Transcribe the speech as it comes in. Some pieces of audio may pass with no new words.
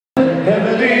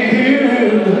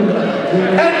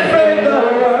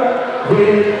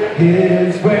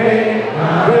His way.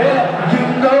 Well, you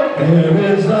know there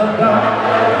is a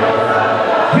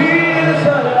God. He is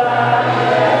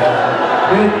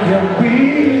alive. In Him we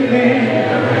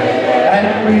live and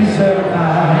we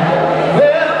survive.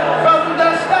 Well, from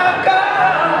dust of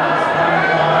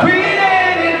God,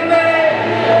 created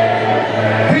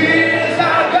man, He is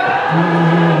our God.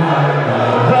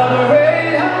 The great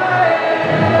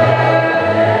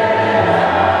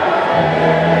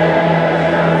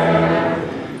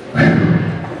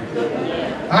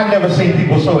I've never seen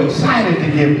people so excited to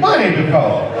give money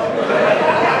before.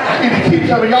 I need to keep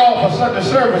some of y'all for Sunday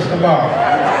service tomorrow.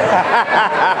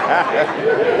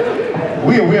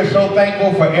 We're so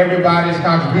thankful for everybody's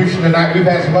contribution tonight. We've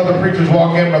had some other preachers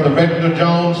walk in, Brother Reginald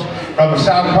Jones from the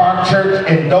South Park Church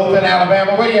in Dothan,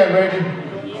 Alabama. Where you at, Reggie?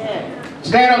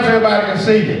 Stand up so everybody can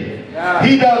see you.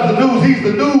 He does the news. He's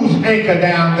the news anchor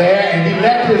down there, and he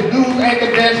left his news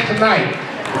anchor desk tonight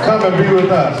to come and be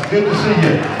with us. Good to see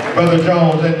you, Brother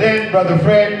Jones. And then Brother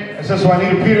Fred and Sister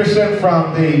Juanita Peterson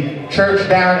from the church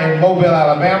down in Mobile,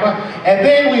 Alabama. And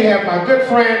then we have my good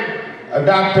friend,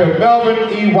 Dr. Melvin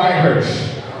E.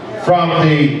 Whitehurst from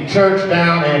the church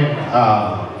down in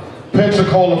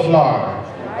Pensacola, Florida.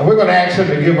 And we're going to ask him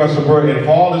to give us a word. And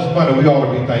for all this money, we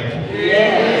ought to be thankful.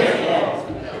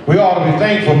 We ought to be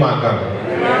thankful, Montgomery.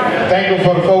 Thankful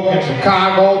for the folk in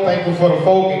Chicago, thankful for the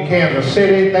folk in Kansas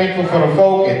City, thankful for the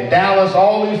folk in Dallas,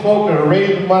 all these folk that are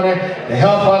raising money to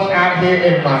help us out here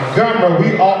in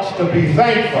Montgomery. We ought to be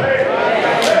thankful.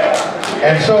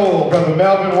 And so, Brother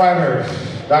Melvin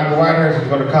Whitehurst, Dr. Whitehurst is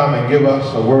going to come and give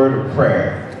us a word of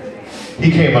prayer.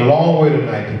 He came a long way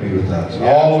tonight to be with us,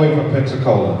 all the way from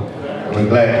Pensacola. And we're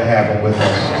glad to have him with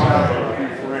us tonight.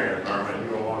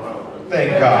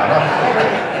 Thank God.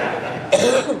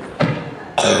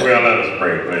 Well, let us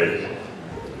pray, please.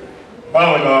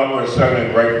 Father God, we're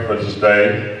certainly grateful for this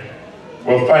day.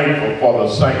 We're thankful for the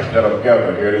saints that have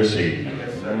gathered here this evening.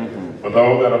 For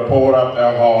those that have poured out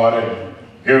their heart and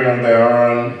given them their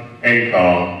earned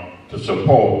income to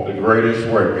support the greatest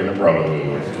work in the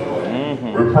brotherhood.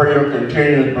 We pray your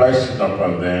continued blessings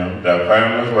upon them, their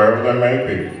families, wherever they may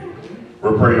be. We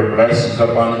pray your blessings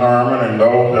upon Herman and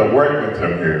those that work with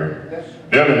him here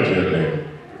diligently.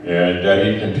 And that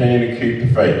he continue to keep the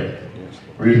faith.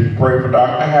 We pray for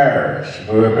Dr. Harris,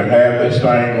 who have been having this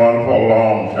thing going for a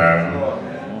long time.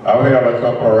 I've held a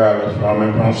couple of rallies from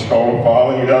him from Scholar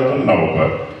Father. He doesn't know,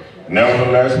 but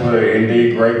nevertheless, we're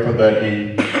indeed grateful that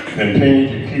he continues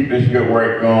to keep this good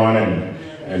work going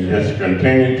and just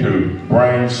continue to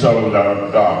bring souls out of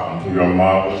the dark into your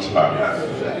marvelous light.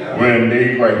 We're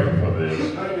indeed grateful for this.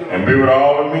 And be with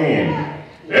all the men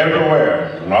everywhere,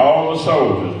 and all the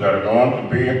soldiers that are going to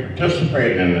be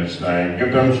participating in this thing.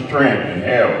 Give them strength and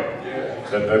help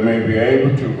that they may be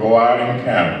able to go out in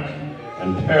Canada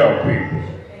and tell people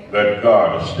that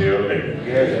God is still living.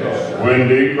 We're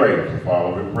indeed grateful,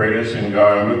 Father. We pray this in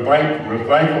God, and we're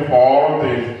thankful for all of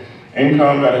the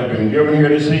income that has been given here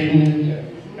this evening,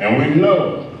 and we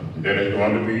know that it's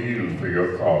going to be used for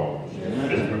your cause.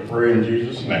 This we pray in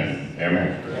Jesus' name.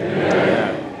 Amen.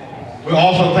 We're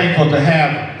also thankful to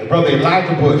have Brother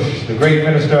Elijah Bush, the great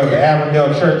minister of the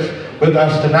Avondale Church, with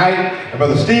us tonight, and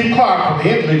Brother Steve Clark from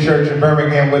the Inslee Church in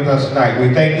Birmingham with us tonight.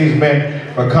 We thank these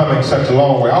men for coming such a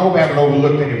long way. I hope I haven't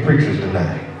overlooked any preachers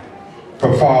tonight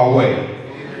from far away.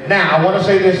 Now, I want to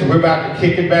say this, and we're about to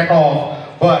kick it back off,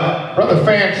 but Brother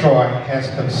Fantroy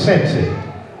has consented,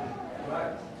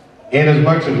 in as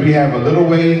much as we have a little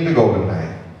ways to go tonight.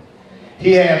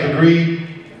 He has agreed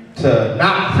to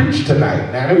not preach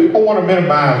tonight. Now, we don't want to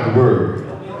minimize the word,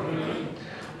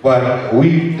 but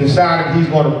we decided he's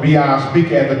going to be our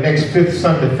speaker at the next 5th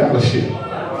Sunday fellowship.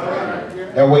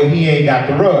 That way he ain't got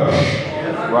the rush.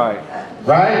 Right.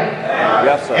 Right?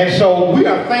 Yes, sir. And so we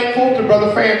are thankful to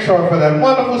Brother Fantroy for that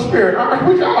wonderful spirit. All right,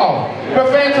 with y'all.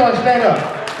 Brother Fantroy, stand up.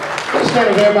 Let's stand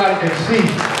up so everybody can see.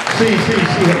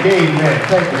 Amen.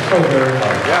 Thank you so very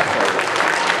much. Yes, sir.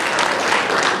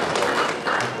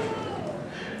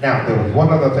 Now, there was one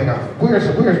other thing. Where's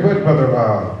Brother,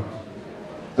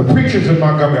 the preachers in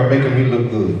Montgomery are making me look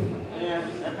good.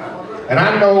 And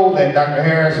I know that Dr.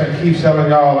 Harrison keeps telling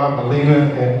y'all I'm a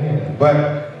leader,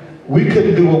 but we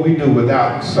couldn't do what we do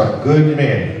without some good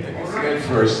men.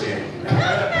 First sin.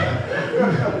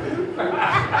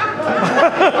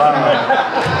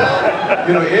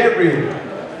 You know,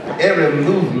 every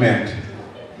movement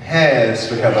has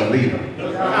to have a leader.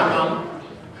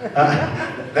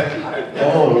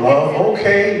 Oh, Lord,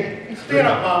 okay. Stand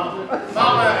up, Mama.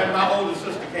 Mama and my older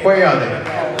sister came. Where are they?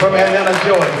 From Atlanta,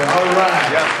 Georgia. All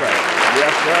right. Yes, sir.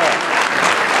 Yes, sir.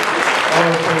 Oh,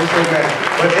 so bad.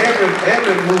 But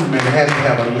every movement has to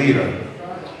have a leader.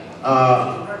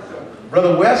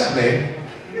 Brother Wesley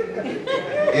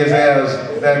is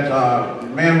as that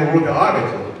man who wrote the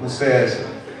article who says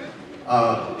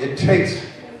it takes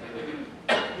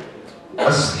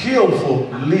a skillful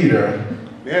leader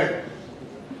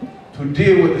to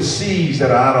deal with the seas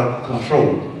that are out of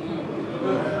control.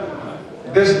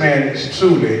 This man is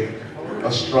truly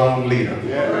a strong leader.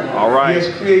 All right. He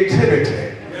has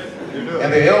creativity.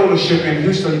 And the eldership in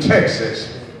Houston,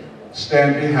 Texas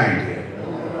stand behind him.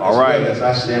 All right. As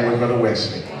I stand with Brother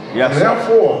Wesley. Yes, and sir.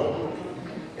 therefore,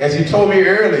 as he told me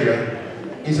earlier,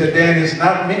 he said, Dan, it's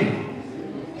not me.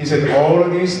 He said, all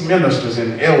of these ministers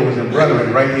and elders and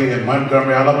brethren right here in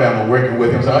Montgomery, Alabama, working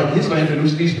with him. So he's going to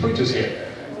introduce these preachers here.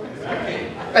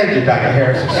 Thank you, Dr.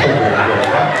 Harrison. So very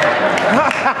good.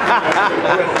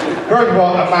 First of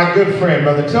all, my good friend,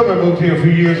 Brother Tillman, moved here a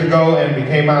few years ago and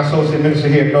became my associate minister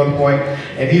here at Northpointe,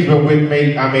 and he's been with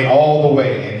me, all the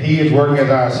way. And he is working as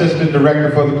our assistant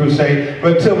director for the Crusade.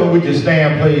 But Tillman, would you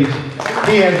stand, please?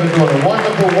 He has been doing a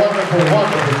wonderful, wonderful,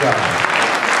 wonderful job.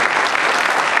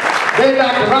 Then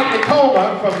Dr. Rodney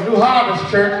Coleman from New Harvest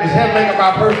Church is handling up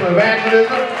our personal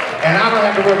evangelism, and I don't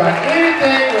have to worry about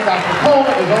anything when Dr.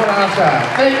 Coleman is on our side.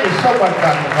 Thank you so much,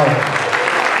 Dr. Coleman.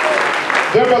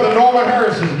 Then Brother Norman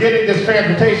Hurst is getting this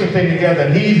transportation thing together,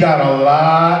 and he's got a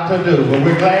lot to do, but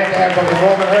we're glad to have Brother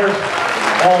Norman Hurst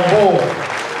on board.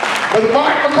 Brother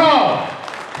Mark McCall,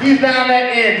 he's down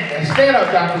there stand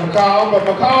up, Dr. McCall, but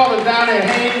McCall is down in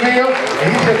Haynesville,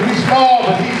 and he says we're small,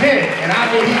 but he's in it, and I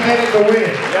mean he's in it to win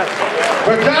it. Yes.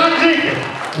 But John Jenkins,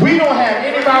 we don't have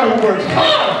anybody who works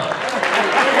hard.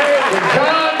 But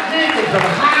John Jenkins from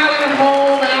Highland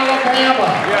Home, Alabama.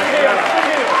 Yes.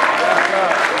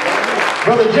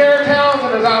 Brother Jared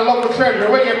Townsend is our local treasurer.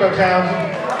 Where you at, Brother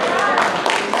Townsend?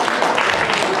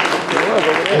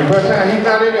 Hey, Brother Townsend, he's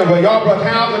not in there, but y'all, Brother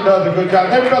Townsend does a good job.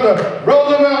 Then Brother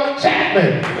Roosevelt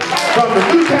Chapman from the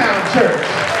Newtown Church.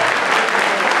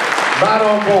 Right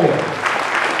on board.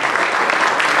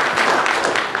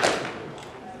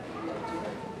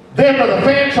 Then Brother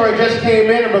Fantroy just came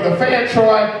in, and Brother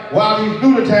Fantroy, while he's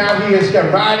new to town, he has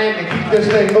stepped right in and keep this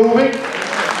thing moving.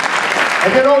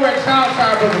 And then over at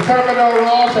Southside, Brother Terminal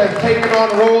Ross has taken on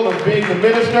the role of being the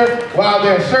minister while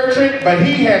they're searching, but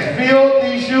he has filled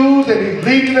these shoes and he's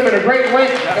leading them in a great way,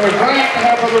 and we're glad to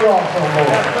have Brother Ross on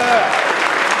board.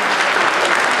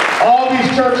 All these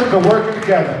churches are working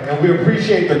together, and we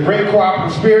appreciate the great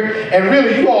cooperative spirit. And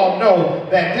really, you all know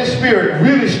that this spirit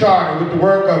really started with the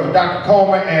work of Dr.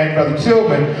 Coleman and Brother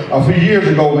Tillman a few years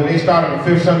ago when they started the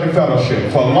Fifth Sunday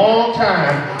Fellowship. For a long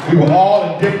time, we were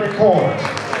all in different corners.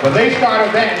 But they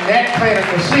started that, and that planted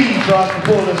the seed for us to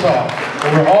pull this off.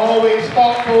 And we're always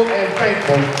thoughtful and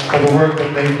thankful for the work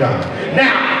that they've done.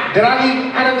 Now, I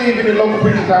didn't leave any local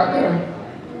preachers out there.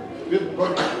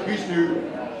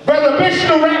 Brother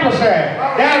Vishnu Rampersad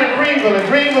down in Greenville, and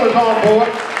Greenville is on board,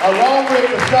 along with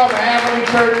the Selma Avenue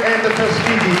Church and the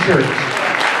Tuskegee Church.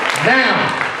 Now,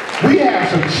 we have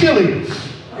some cheerleaders.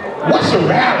 What's a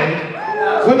rally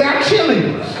without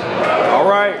cheerleaders? All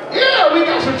right. Yeah, we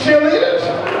got some cheerleaders.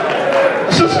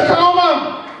 Sister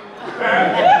Coma,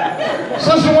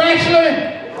 Sister Wesley,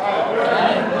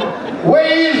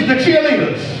 where is the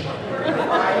cheerleaders?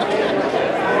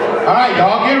 All right,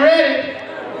 y'all get ready.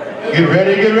 Get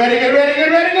ready, get ready, get ready, get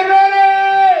ready, get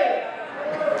ready!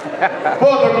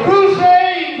 For the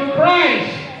Crusade for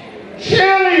Christ,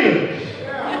 cheerleaders.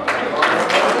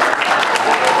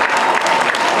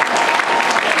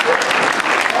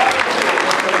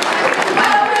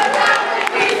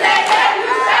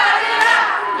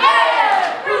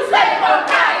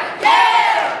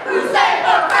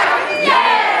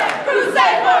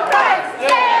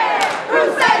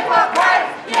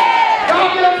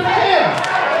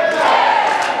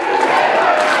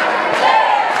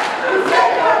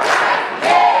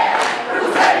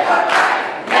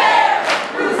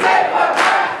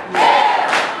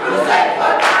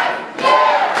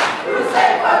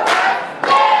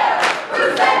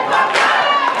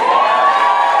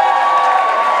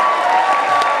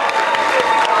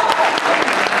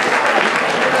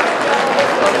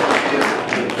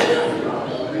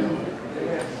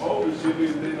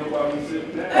 They know why we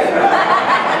sitting down.